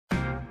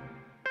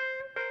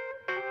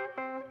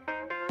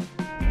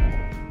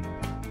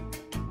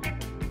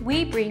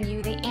we bring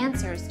you the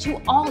answers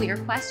to all your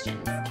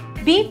questions.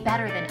 Be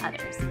better than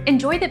others.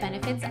 Enjoy the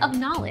benefits of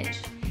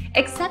knowledge.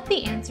 Accept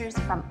the answers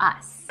from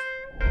us.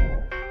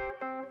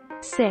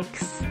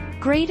 6.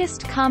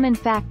 Greatest common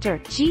factor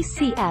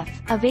 (GCF)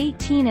 of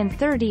 18 and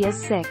 30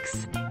 is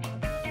 6.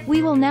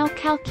 We will now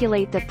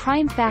calculate the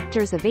prime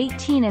factors of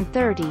 18 and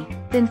 30,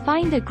 then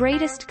find the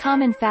greatest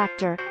common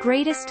factor,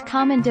 greatest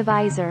common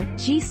divisor,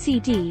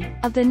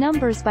 GCD, of the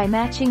numbers by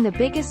matching the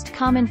biggest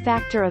common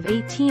factor of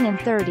 18 and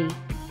 30.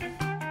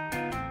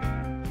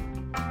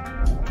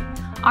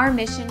 Our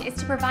mission is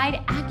to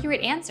provide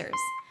accurate answers.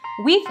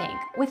 We think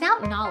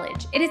without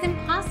knowledge, it is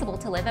impossible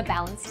to live a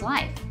balanced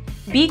life.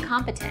 Be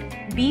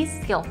competent, be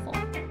skillful.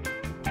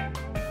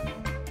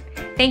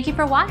 Thank you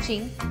for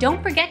watching.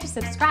 Don't forget to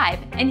subscribe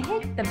and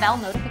hit the bell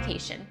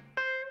notification.